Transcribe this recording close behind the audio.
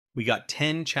We got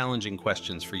 10 challenging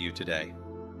questions for you today.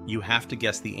 You have to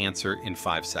guess the answer in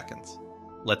 5 seconds.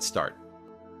 Let's start.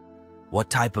 What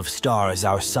type of star is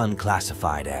our sun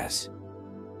classified as?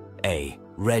 A.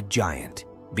 Red giant.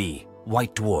 B.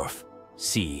 White dwarf.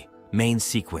 C. Main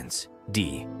sequence.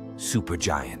 D.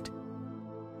 Supergiant.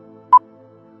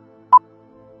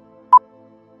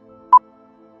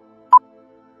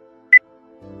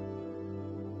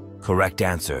 Correct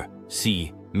answer.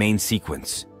 C. Main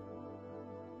sequence.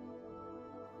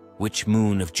 Which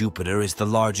moon of Jupiter is the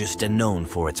largest and known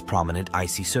for its prominent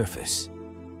icy surface?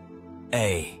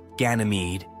 A.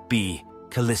 Ganymede. B.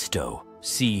 Callisto.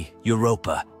 C.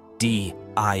 Europa. D.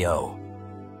 Io.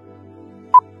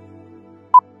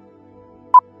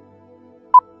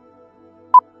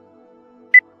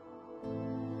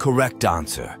 Correct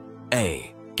answer.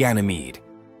 A. Ganymede.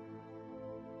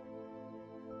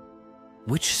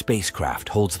 Which spacecraft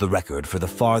holds the record for the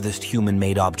farthest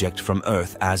human-made object from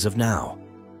Earth as of now?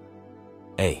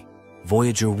 A.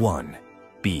 Voyager 1.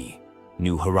 B.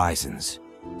 New Horizons.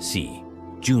 C.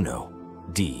 Juno.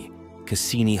 D.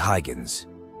 Cassini-Huygens.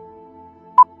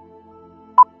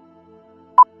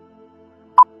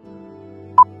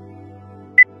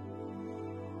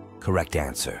 Correct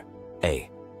answer. A.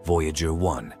 Voyager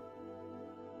 1.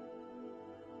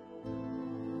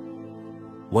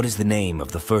 What is the name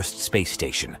of the first space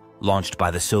station launched by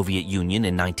the Soviet Union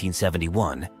in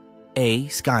 1971? A.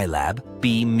 Skylab.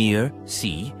 B. Mir.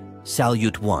 C.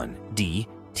 Salyut 1. D.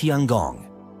 Tiangong.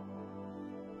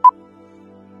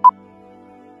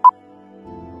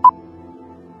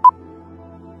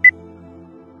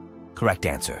 Correct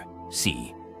answer.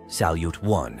 C. Salyut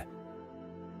 1.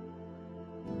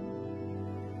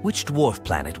 Which dwarf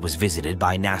planet was visited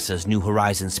by NASA's New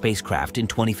Horizons spacecraft in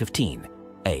 2015?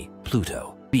 A.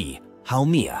 Pluto. B.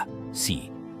 Haumea.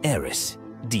 C. Eris.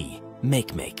 D.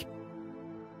 Makemake.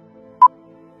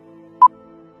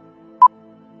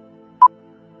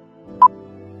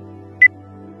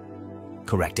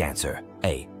 Correct answer.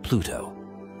 A. Pluto.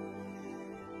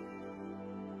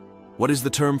 What is the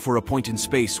term for a point in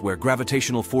space where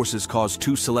gravitational forces cause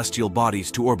two celestial bodies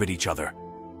to orbit each other?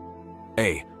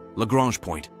 A. Lagrange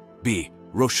point. B.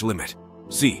 Roche limit.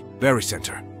 C.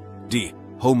 Barycenter. D.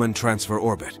 Hohmann transfer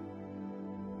orbit.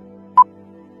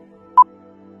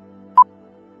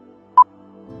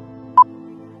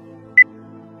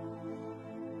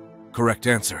 Correct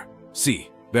answer. C.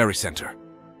 Barycenter.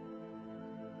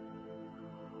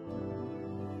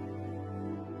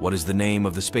 What is the name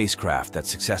of the spacecraft that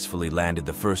successfully landed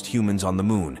the first humans on the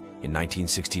moon in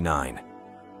 1969?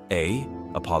 A.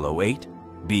 Apollo 8.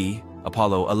 B.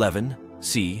 Apollo 11.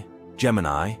 C.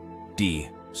 Gemini. D.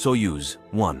 Soyuz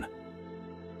 1.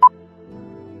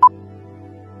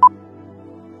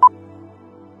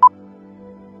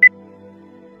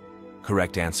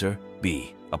 Correct answer.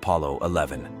 B. Apollo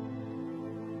 11.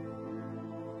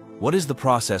 What is the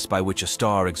process by which a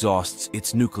star exhausts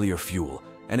its nuclear fuel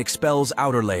and expels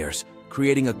outer layers,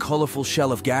 creating a colorful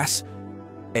shell of gas?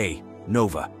 A.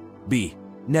 Nova. B.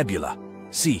 Nebula.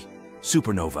 C.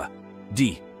 Supernova.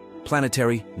 D.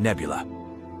 Planetary nebula.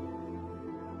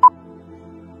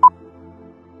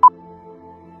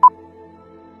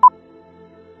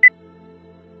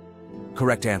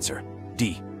 Correct answer.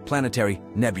 D. Planetary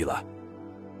nebula.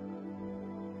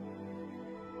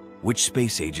 Which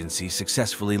space agency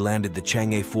successfully landed the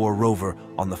Chang'e 4 rover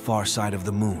on the far side of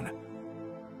the moon?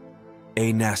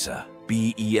 A. NASA.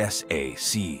 B. ESA.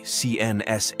 C.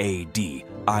 CNSA. D.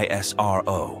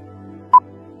 ISRO.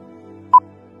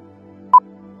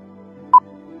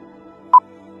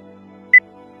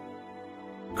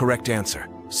 Correct answer.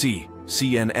 C.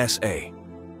 CNSA.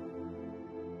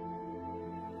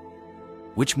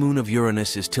 Which moon of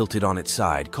Uranus is tilted on its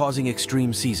side, causing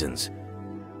extreme seasons?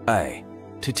 A.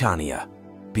 Titania.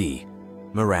 B.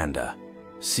 Miranda.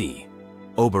 C.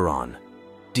 Oberon.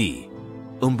 D.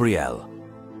 Umbriel.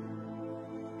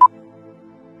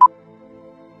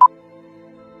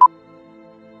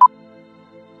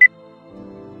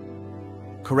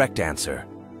 Correct answer.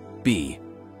 B.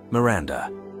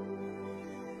 Miranda.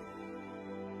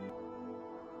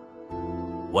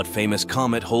 What famous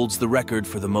comet holds the record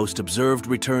for the most observed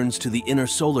returns to the inner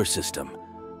solar system?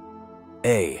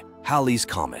 A. Halley's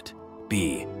Comet.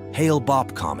 B.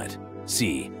 Hale-Bopp Comet.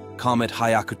 C. Comet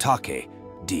Hyakutake.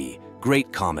 D.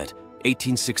 Great Comet,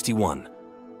 1861.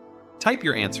 Type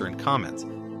your answer in comments.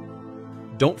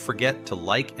 Don't forget to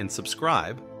like and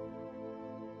subscribe.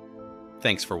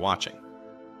 Thanks for watching.